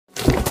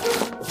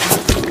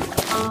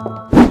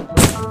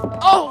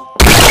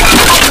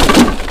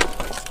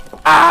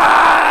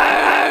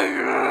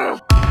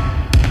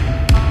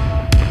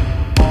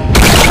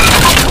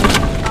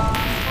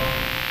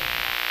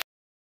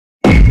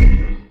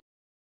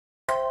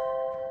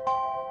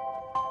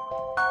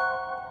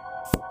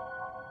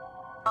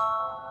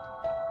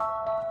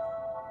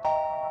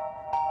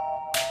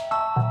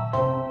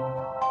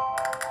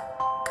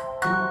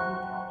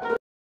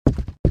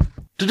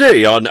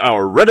Today on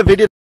our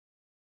renovated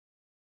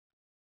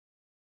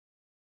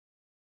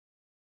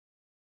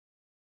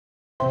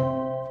I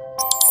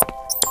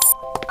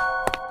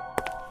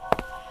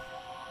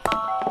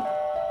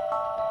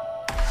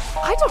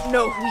don't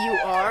know who you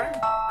are.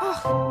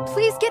 Ugh,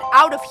 please get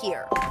out of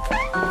here.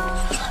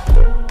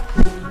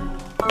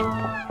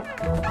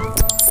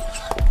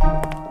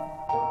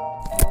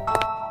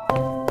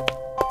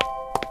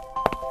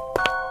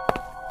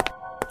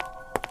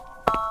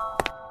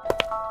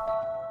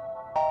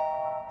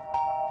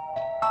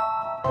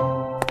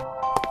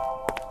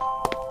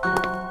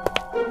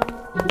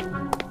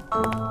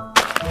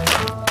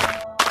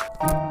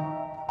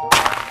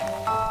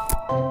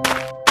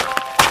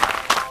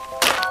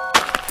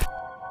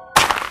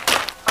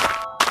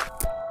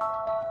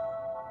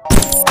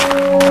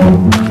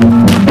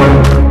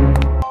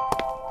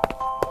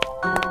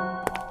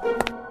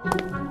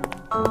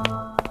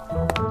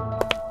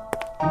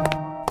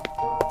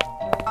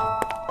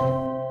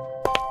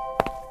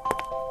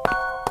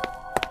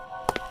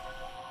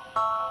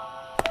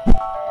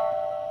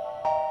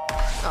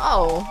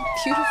 Oh,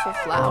 beautiful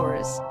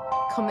flowers.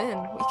 Come in,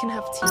 we can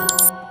have tea.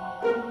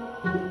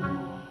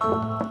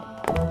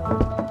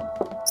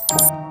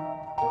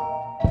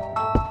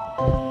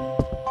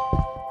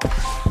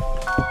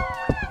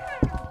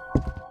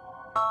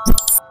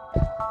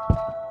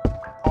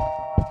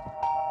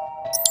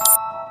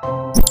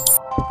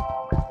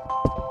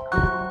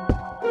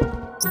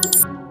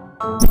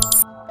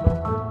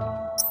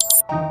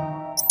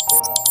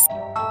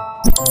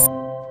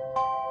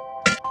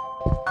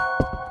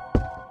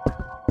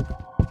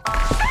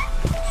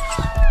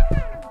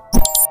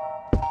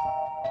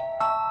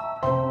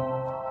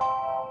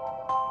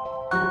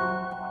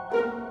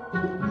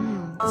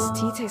 This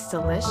tea tastes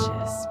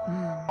delicious.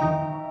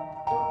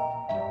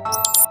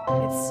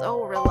 It's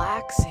so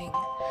relaxing.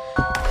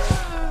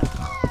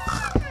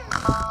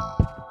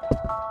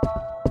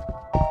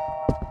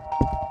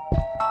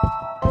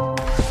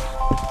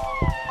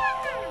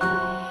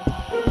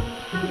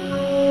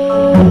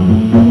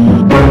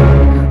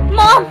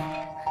 Mom!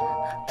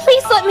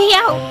 Please let me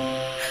out!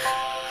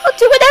 I'll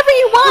do whatever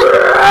you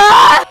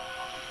want!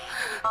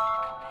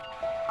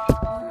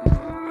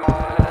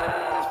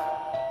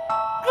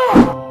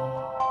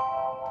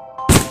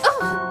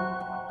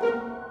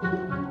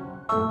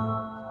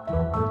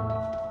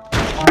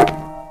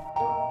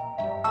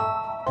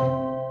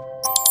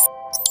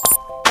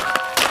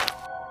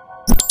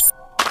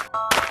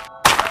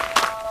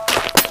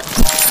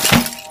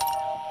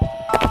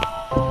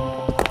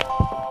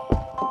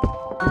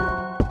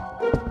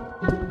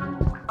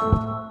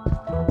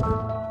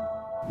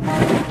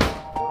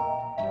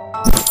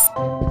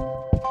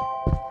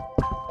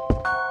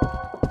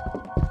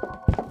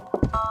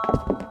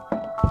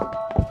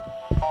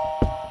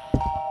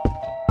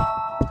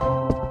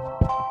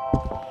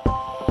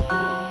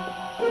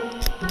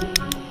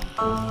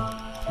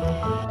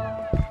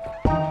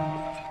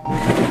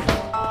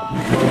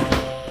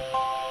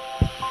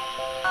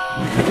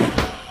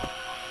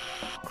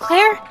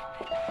 Claire?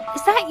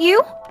 Is that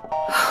you?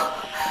 Oh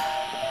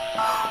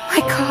my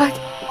god.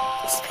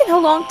 It's been a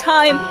long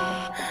time.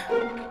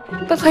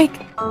 But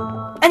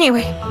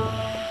anyway,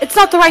 it's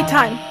not the right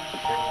time.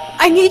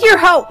 I need your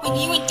help. When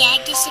you and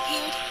Dad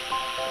disappeared,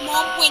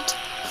 Mom went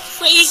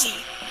crazy.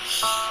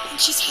 And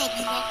she's had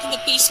me locked in the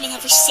basement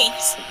ever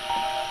since.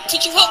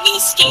 Could you help me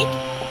escape?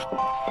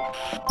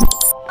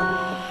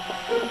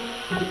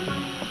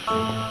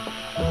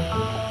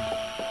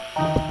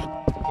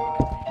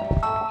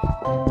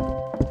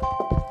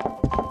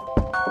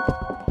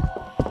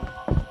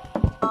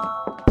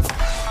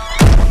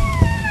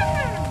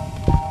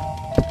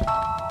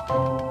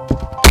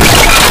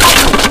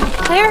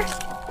 Claire?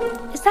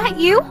 Is that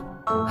you?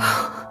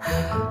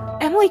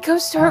 Emily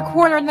goes to her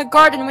corner in the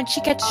garden when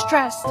she gets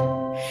stressed.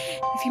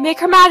 If you make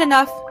her mad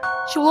enough,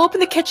 she will open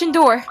the kitchen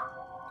door.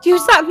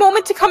 Use that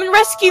moment to come and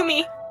rescue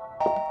me.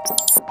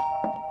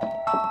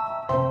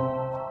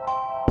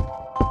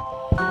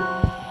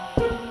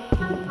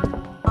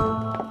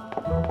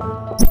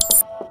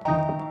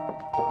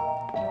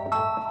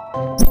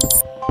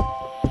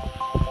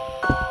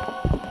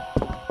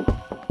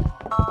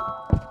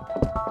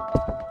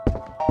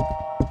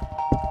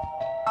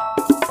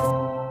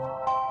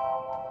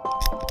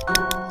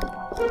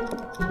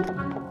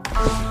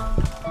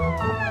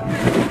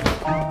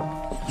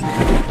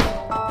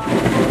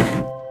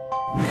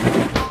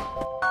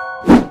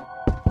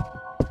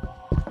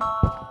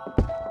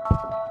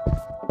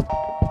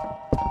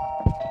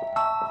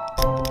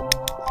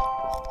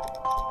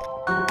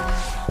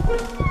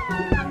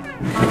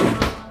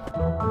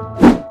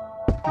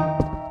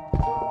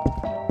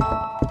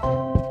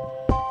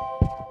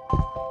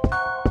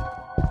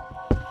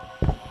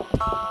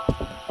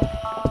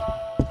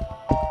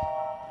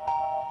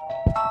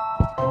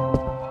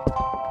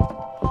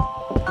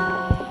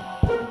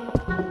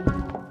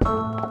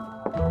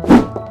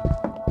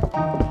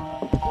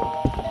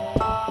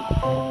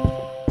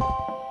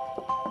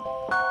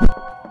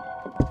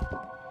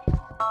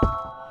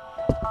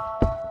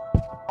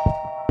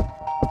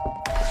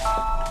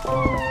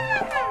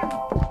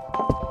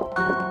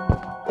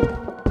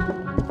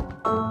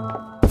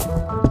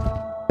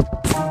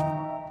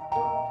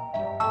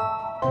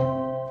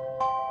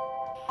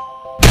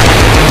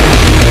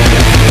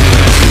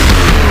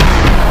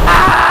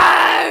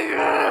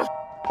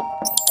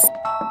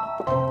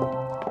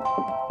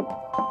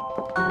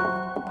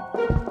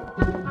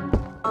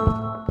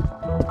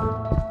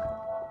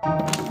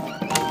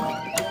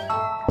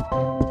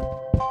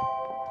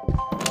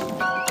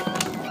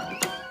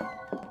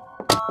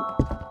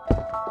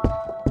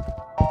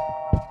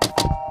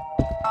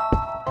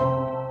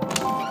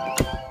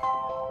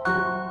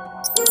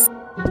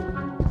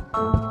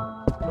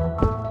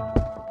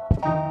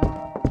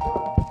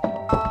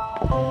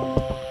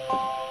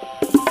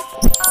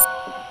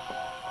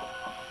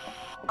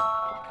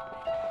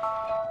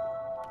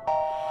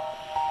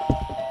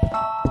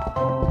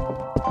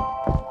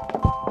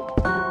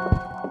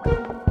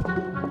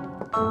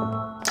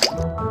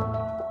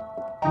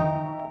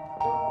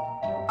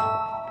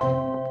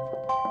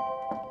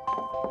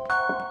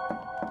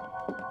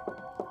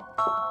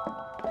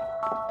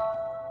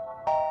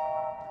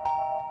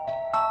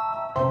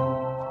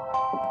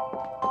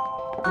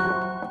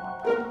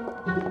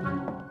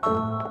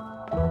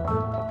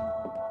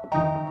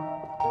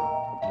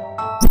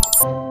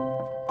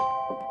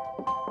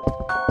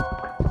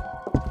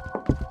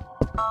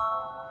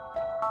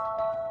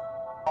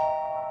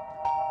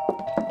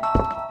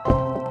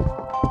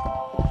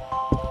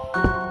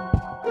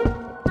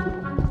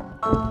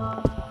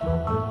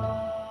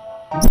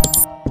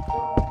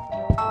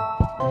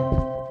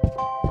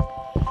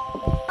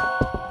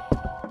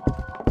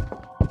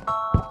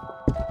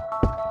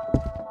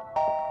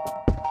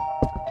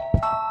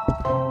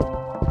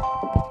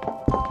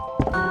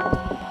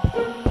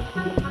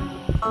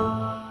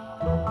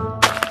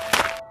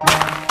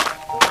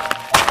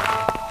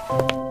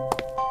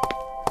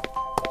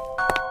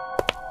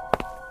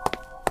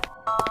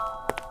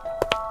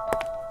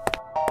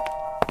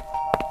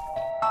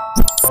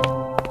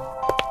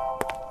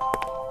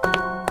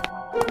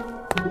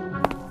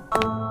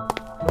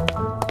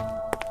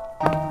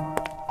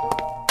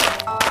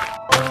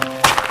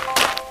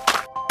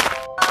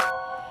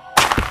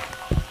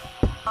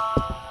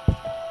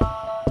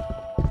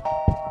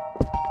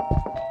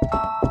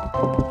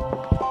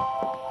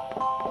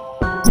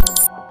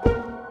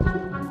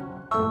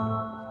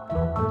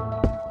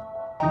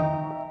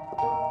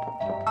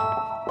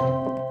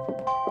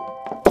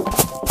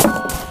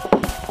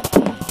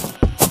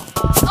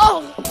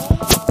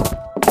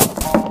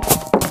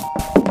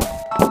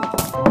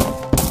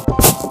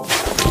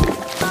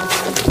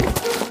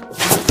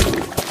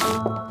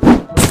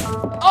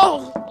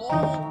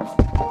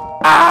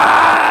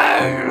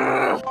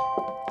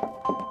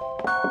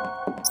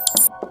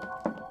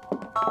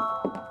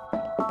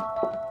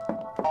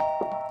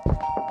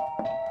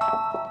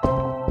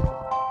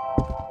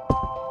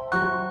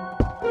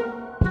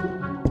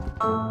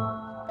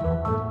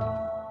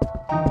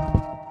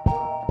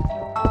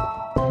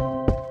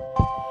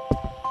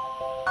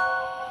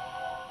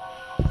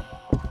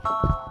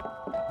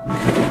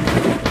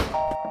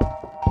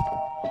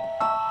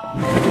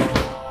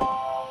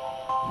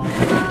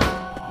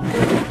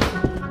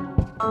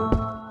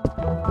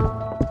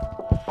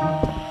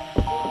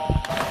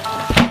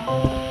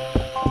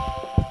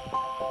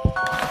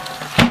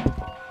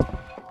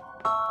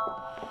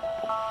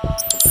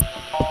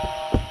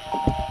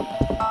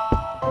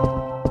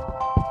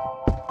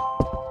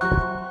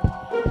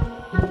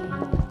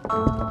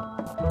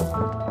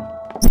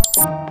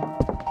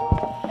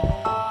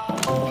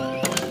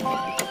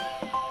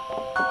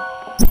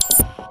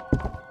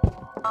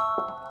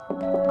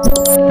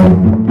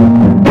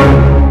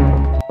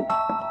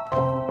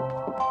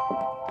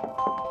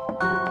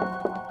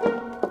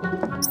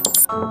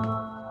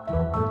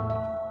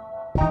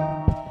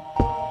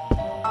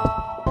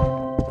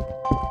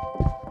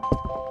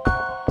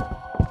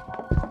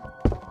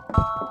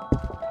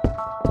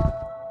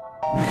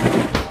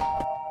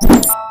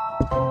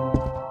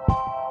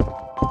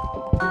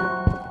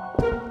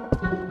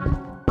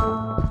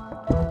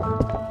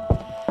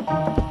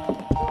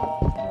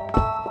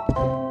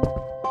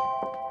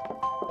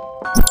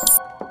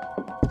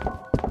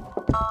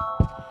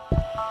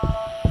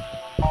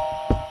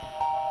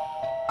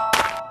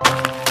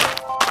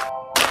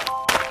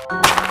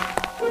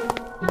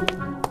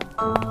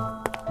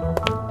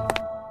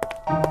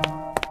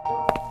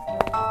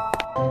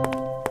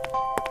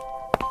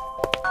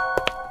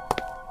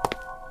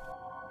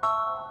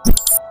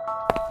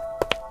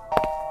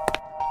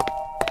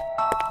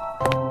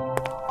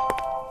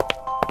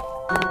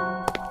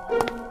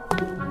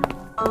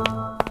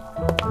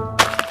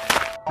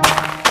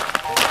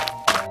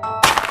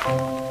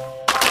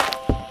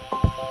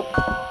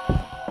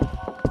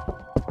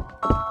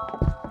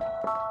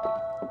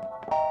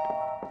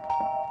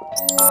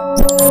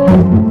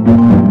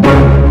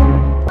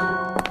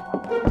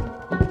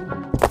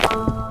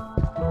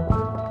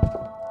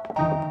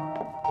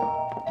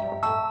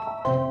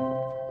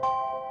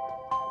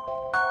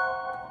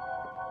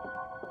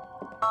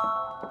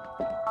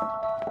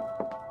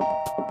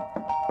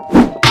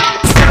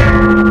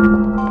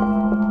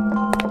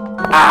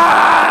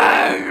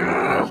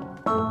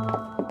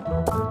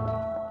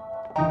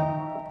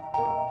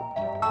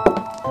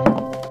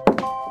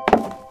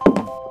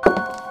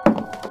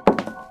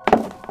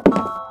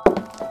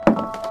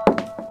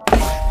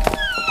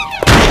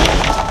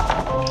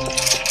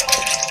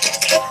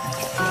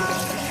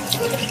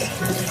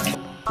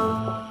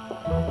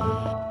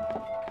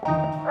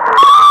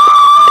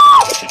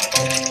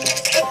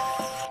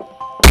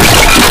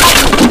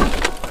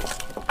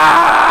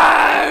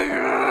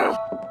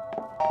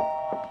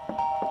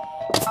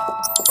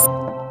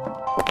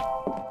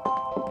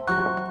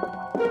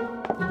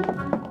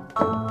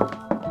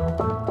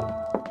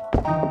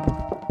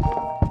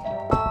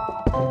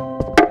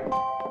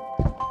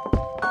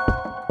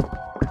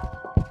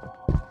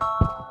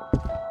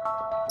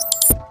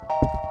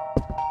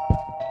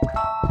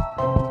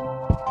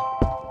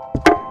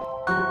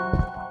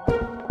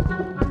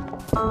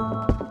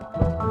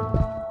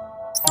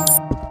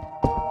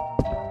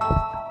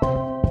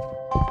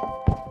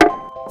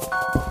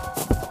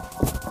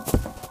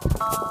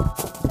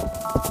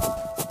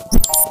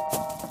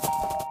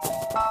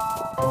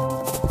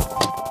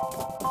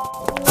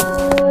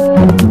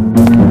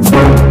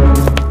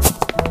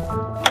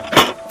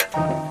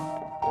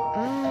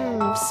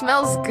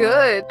 Smells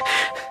good.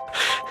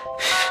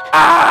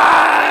 Ah!